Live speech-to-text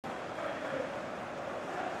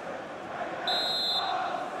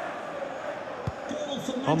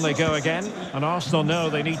On they go again, and Arsenal know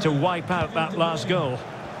they need to wipe out that last goal.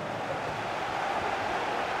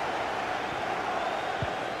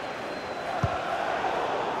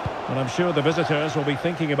 And I'm sure the visitors will be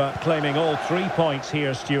thinking about claiming all 3 points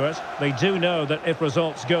here, Stuart. They do know that if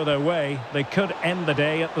results go their way, they could end the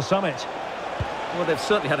day at the summit. Well, they've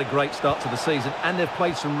certainly had a great start to the season, and they've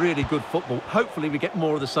played some really good football. Hopefully we get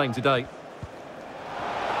more of the same today.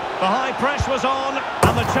 The high press was on,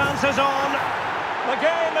 and the chance is on. The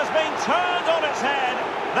game has been turned on its head.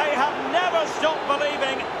 They have never stopped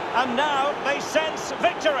believing, and now they sense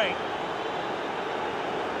victory.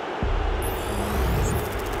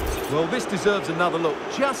 Well, this deserves another look.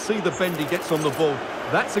 Just see the bend he gets on the ball.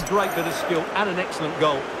 That's a great bit of skill and an excellent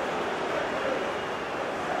goal.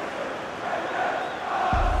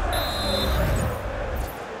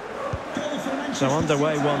 So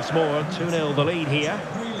underway once more, 2-0 the lead here.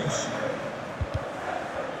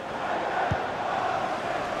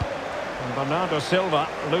 And Bernardo Silva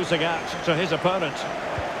losing out to his opponent.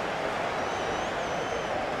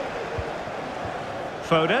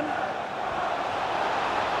 Foden.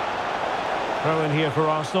 Throw in here for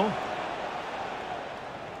Arsenal.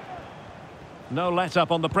 No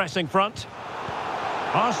let-up on the pressing front.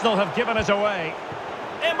 Arsenal have given it away.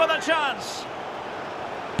 In with a chance.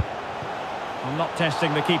 I'm not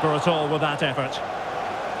testing the keeper at all with that effort.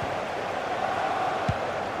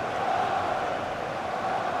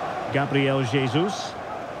 Gabriel Jesus.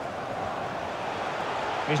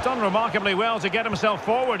 He's done remarkably well to get himself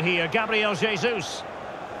forward here, Gabriel Jesus.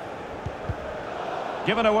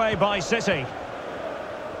 Given away by City.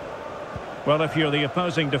 Well, if you're the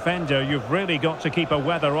opposing defender, you've really got to keep a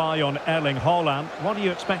weather eye on Erling Haaland. What are you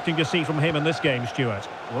expecting to see from him in this game, Stuart?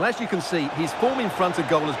 Well, as you can see, his form in front of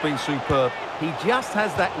goal has been superb. He just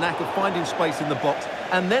has that knack of finding space in the box.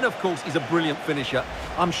 And then, of course, he's a brilliant finisher.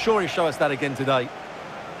 I'm sure he'll show us that again today.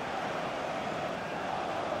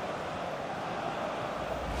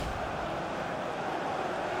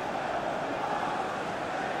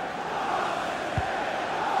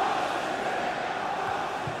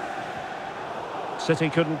 City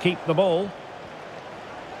couldn't keep the ball.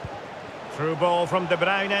 Through ball from De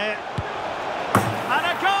Bruyne. And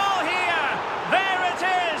a goal here! There it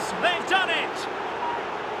is! They've done it!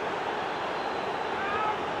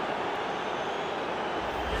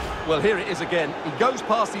 Well, here it is again. He goes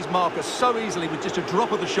past his marker so easily with just a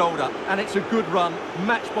drop of the shoulder. And it's a good run,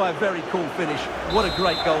 matched by a very cool finish. What a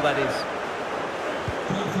great goal that is.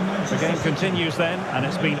 The game continues then, and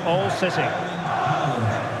it's been all City.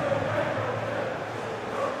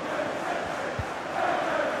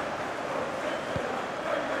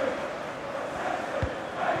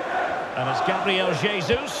 And it's Gabriel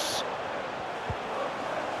Jesus.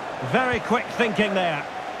 Very quick thinking there.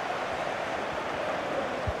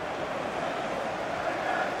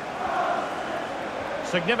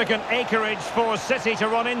 Significant acreage for City to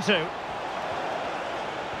run into.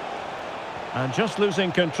 And just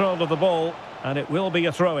losing control of the ball, and it will be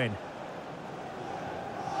a throw-in.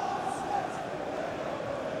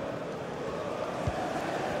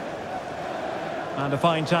 And a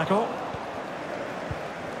fine tackle.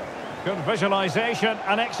 Good visualisation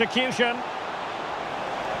and execution.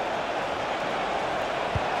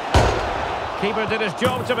 Keeper did his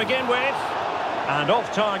job to begin with. And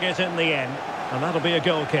off target in the end. And that'll be a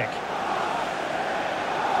goal kick.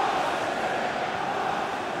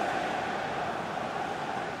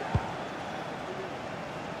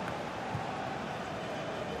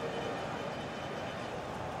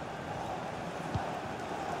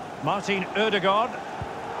 Martin Ødegaard.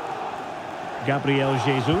 Gabriel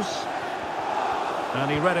Jesus. And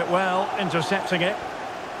he read it well, intercepting it.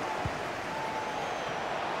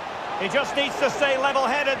 He just needs to stay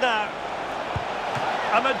level-headed now.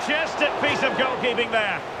 A majestic piece of goalkeeping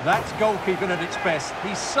there. That's goalkeeping at its best.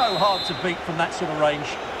 He's so hard to beat from that sort of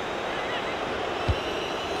range.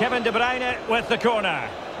 Kevin De Bruyne with the corner.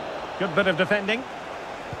 Good bit of defending.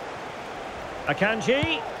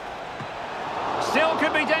 Akanji. Still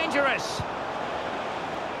could be dangerous.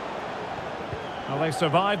 Well, they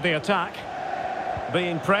survived the attack.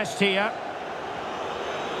 Being pressed here.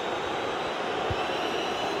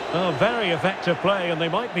 Oh, very effective play, and they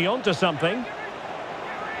might be onto something.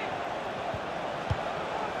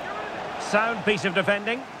 Sound piece of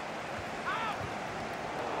defending.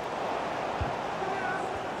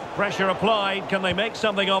 Pressure applied. Can they make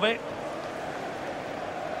something of it?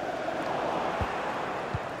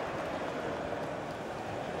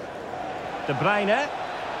 De Bruyne.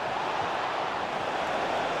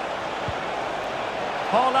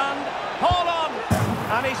 Haaland,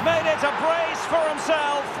 and he's made it a brace for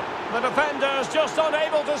himself. The defender's just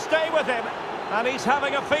unable to stay with him. And he's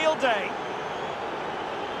having a field day.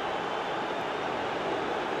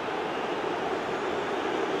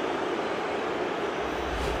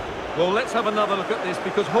 Well, let's have another look at this,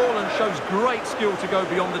 because Haaland shows great skill to go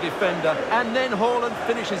beyond the defender, and then Haaland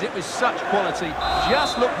finishes it with such quality.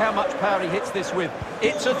 Just look how much power he hits this with.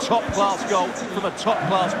 It's a top-class goal from a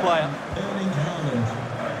top-class player.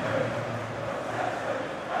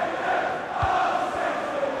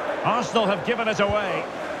 Arsenal have given it away.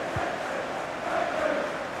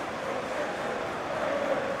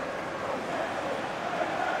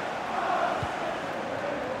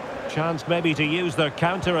 Chance maybe to use their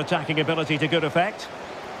counter-attacking ability to good effect.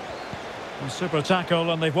 A super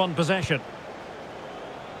tackle and they've won possession.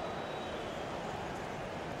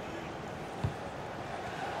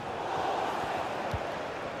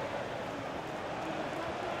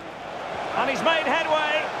 And he's made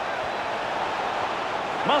headway.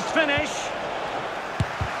 Must finish.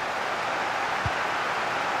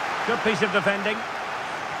 Good piece of defending.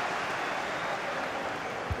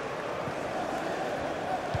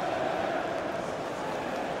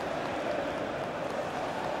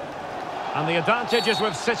 And the advantage is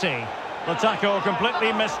with City. The tackle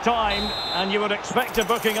completely mistimed, and you would expect a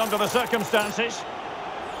booking under the circumstances.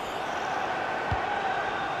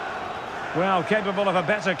 Well, capable of a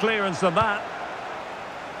better clearance than that.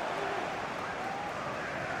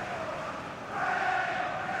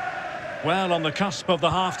 Well, on the cusp of the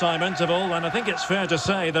half-time interval, and I think it's fair to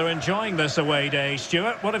say they're enjoying this away day.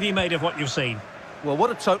 Stuart, what have you made of what you've seen? Well,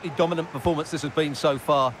 what a totally dominant performance this has been so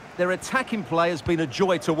far. Their attacking play has been a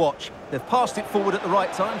joy to watch. They've passed it forward at the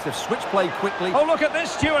right times, they've switched play quickly. Oh, look at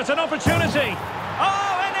this, Stuart, an opportunity!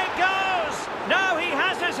 Oh, and it goes! Now he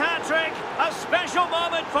has his hat-trick, a special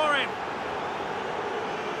moment for him.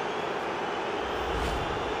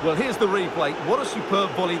 Well, here's the replay. What a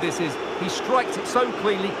superb volley this is. He strikes it so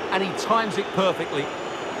cleanly and he times it perfectly.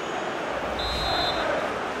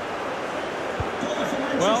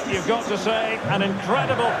 Well, you've got to say, an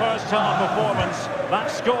incredible first-half performance. That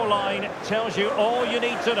scoreline tells you all you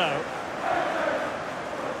need to know.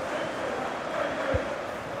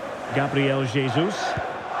 Gabriel Jesus.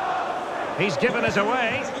 He's given us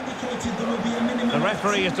away. The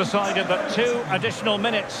referee has decided that 2 additional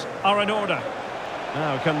minutes are in order.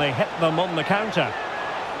 Now, can they hit them on the counter?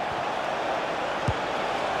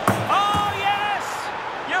 Oh, yes!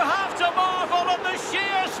 You have to marvel at the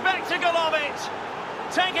sheer spectacle of it.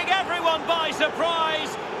 Taking everyone by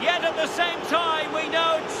surprise, yet at the same time we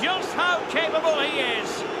know just how capable he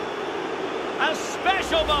is. A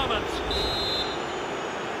special moment.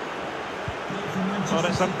 Well,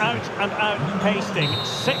 it's an out-and-out pasting,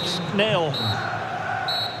 6-0.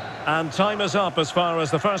 And time is up as far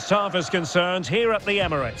as the first half is concerned here at the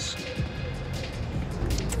Emirates.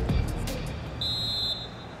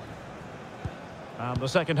 And the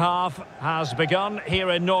second half has begun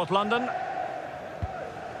here in North London.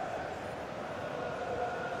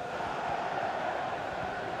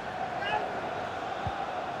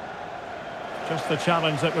 Just the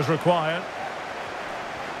challenge that was required.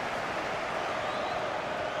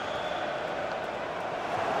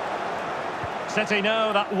 City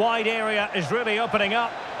know that wide area is really opening up.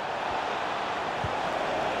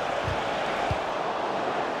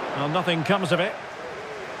 Well, nothing comes of it.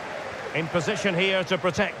 In position here to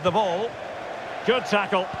protect the ball. Good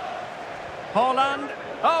tackle. Haaland.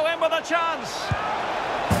 Oh, in with a chance.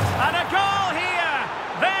 And a goal here.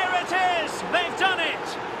 There it is. They've done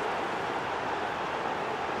it.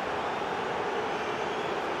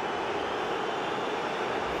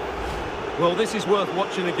 Well, this is worth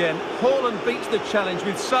watching again. Haaland beats the challenge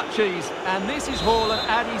with such ease, and this is Haaland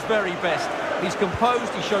at his very best. He's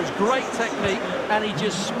composed, he shows great technique, and he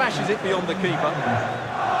just smashes it beyond the keeper.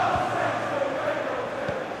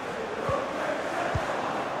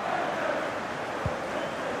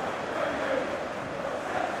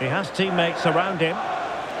 He has teammates around him.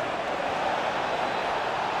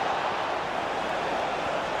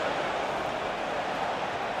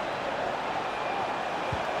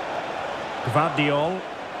 Gvardiol,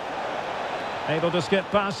 able to skip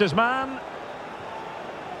past his man.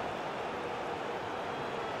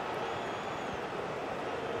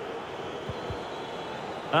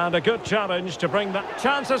 And a good challenge to bring the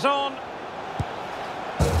chances on.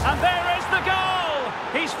 And there is the goal!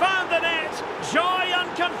 He's found the net, joy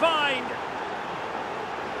unconfined.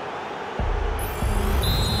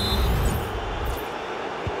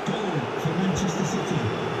 Goal for Manchester City,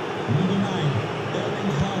 number 9.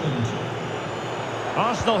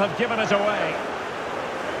 Arsenal have given it away.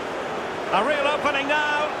 A real opening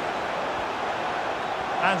now.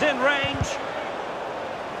 And in range.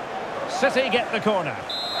 City get the corner.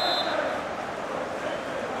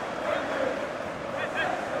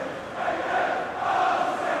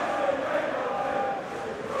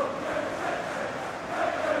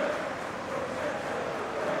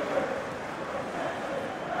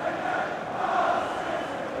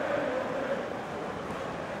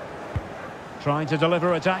 Trying to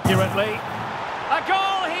deliver it accurately. A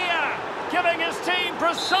goal here! Giving his team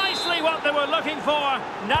precisely what they were looking for.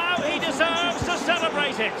 Now he deserves to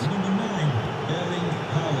celebrate it. Number 9,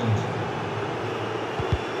 hallowed.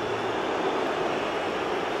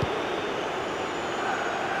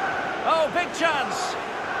 Oh, big chance.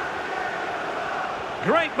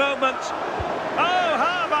 Great movement. Oh,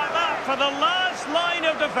 how about that for the last line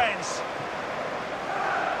of defence?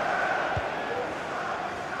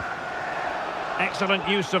 Excellent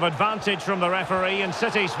use of advantage from the referee in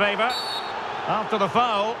City's favour. After the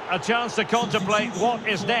foul, a chance to contemplate what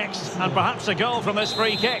is next, and perhaps a goal from this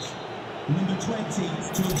free kick. Number 20,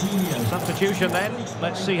 Jorginho. Substitution then.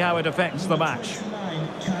 Let's see how it affects the match.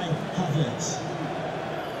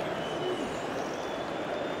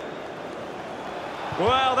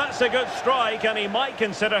 Well, that's a good strike, and he might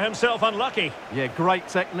consider himself unlucky. Yeah, great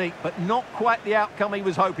technique, but not quite the outcome he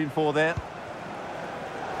was hoping for there.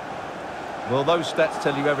 Well, those stats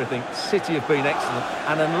tell you everything. City have been excellent,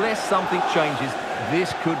 and unless something changes,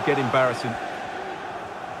 this could get embarrassing.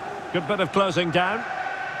 Good bit of closing down.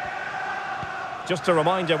 Just a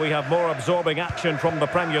reminder, we have more absorbing action from the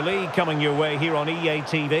Premier League coming your way here on EA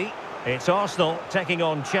TV. It's Arsenal taking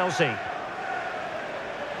on Chelsea.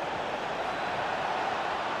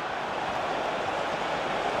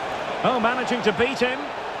 Oh, managing to beat him.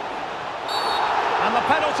 And the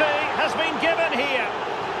penalty has been given here.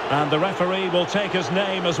 And the referee will take his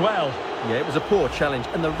name as well. Yeah, it was a poor challenge,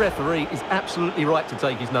 and the referee is absolutely right to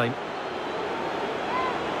take his name.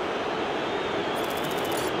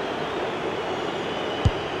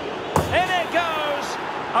 In it goes!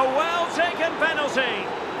 A well-taken penalty.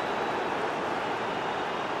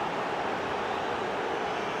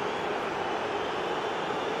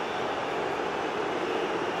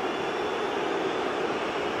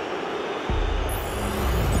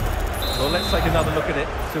 Well, let's take another look at it.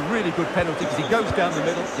 It's a really good penalty because he goes down the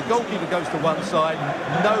middle, the goalkeeper goes to one side,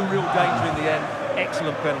 no real danger in the end.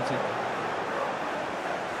 Excellent penalty.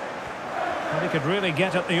 And he could really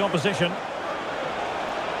get at the opposition.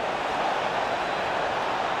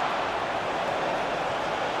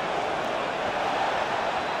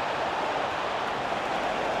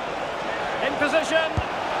 In position.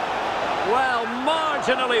 Well,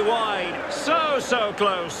 marginally wide. So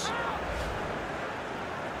close.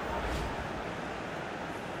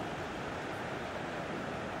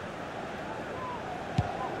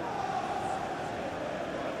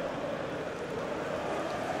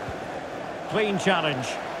 Clean challenge.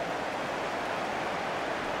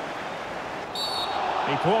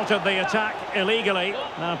 He thwarted the attack illegally.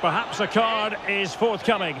 Now perhaps a card is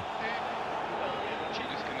forthcoming.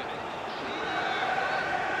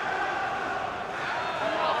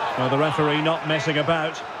 Well, the referee not messing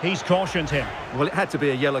about. He's cautioned him. Well, it had to be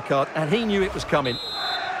a yellow card, and he knew it was coming.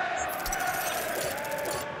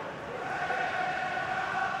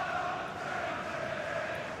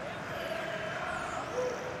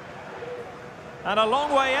 And a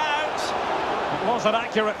long way out. It was an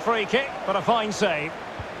accurate free kick, but a fine save.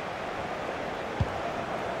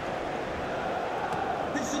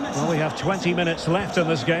 Well, we have 20 minutes left in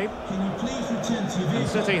this game. And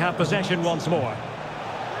City have possession once more.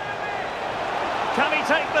 Can he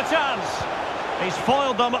take the chance? He's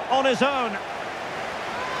foiled them on his own.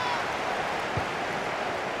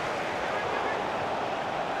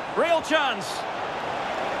 Real chance.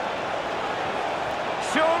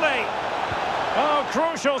 Surely. Oh,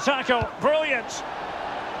 crucial tackle. Brilliant.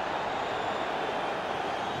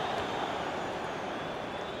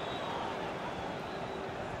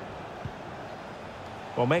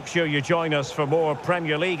 Well, make sure you join us for more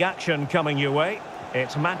Premier League action coming your way.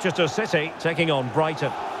 It's Manchester City taking on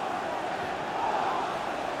Brighton.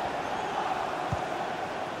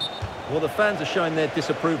 Well, the fans are showing their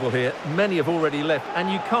disapproval here. Many have already left, and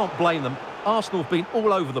you can't blame them. Arsenal have been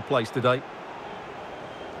all over the place today.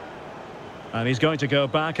 And he's going to go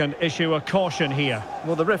back and issue a caution here.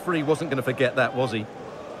 Well, the referee wasn't going to forget that, was he?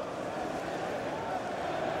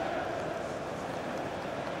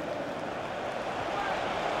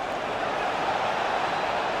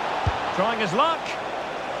 Trying his luck.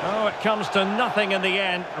 Oh, it comes to nothing in the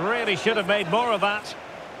end. Really should have made more of that.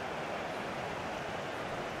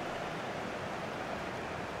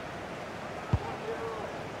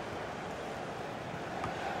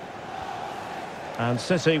 And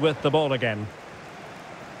City with the ball again.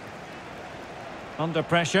 Under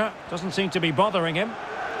pressure. Doesn't seem to be bothering him.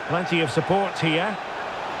 Plenty of support here.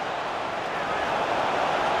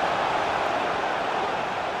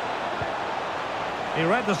 He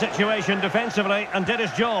read the situation defensively and did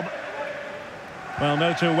his job. Well,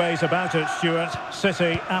 no two ways about it, Stuart.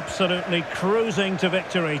 City absolutely cruising to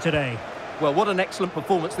victory today. Well, what an excellent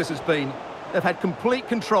performance this has been. They've had complete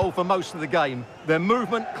control for most of the game. Their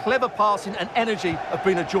movement, clever passing and energy have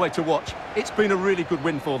been a joy to watch. It's been a really good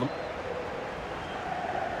win for them.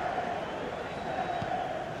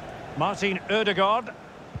 Martin Ødegaard.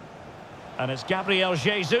 And it's Gabriel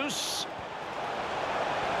Jesus.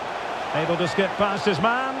 Able to skip past his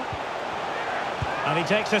man. And he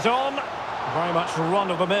takes it on. Very much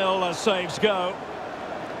run-of-the-mill as saves go.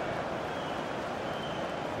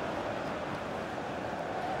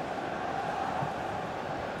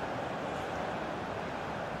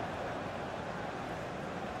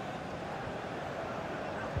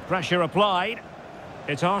 Pressure applied.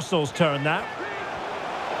 It's Arsenal's turn now.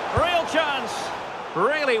 Real chance.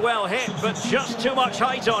 Really well hit, but just too much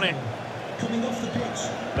height on it. Coming off the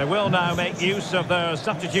pitch. They will now make use of their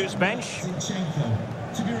substitutes bench.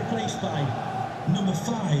 Zinchenko, to be replaced by number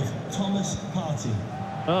 5, Thomas Partey.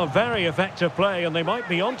 Oh, very effective play, and they might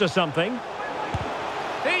be onto something.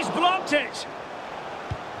 He's blocked it.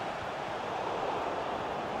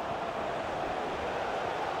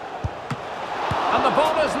 And the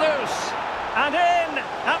ball is loose. And in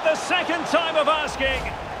at the second time of asking.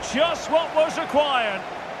 Just what was required.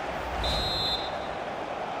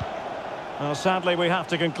 Well, sadly, we have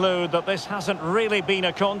to conclude that this hasn't really been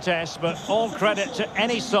a contest, but all credit to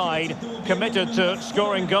any side committed to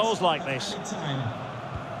scoring goals like this.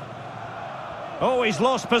 Oh, he's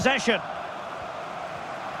lost possession.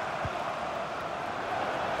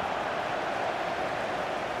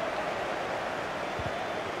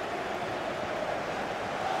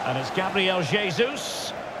 And it's Gabriel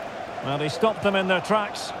Jesus. Well, he stopped them in their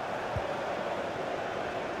tracks.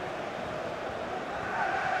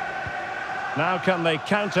 Now can they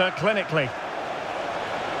counter clinically?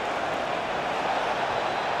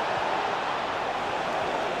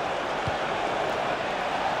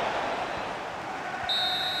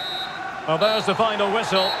 Well, there's the final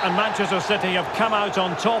whistle, and Manchester City have come out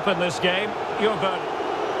on top in this game. Your verdict?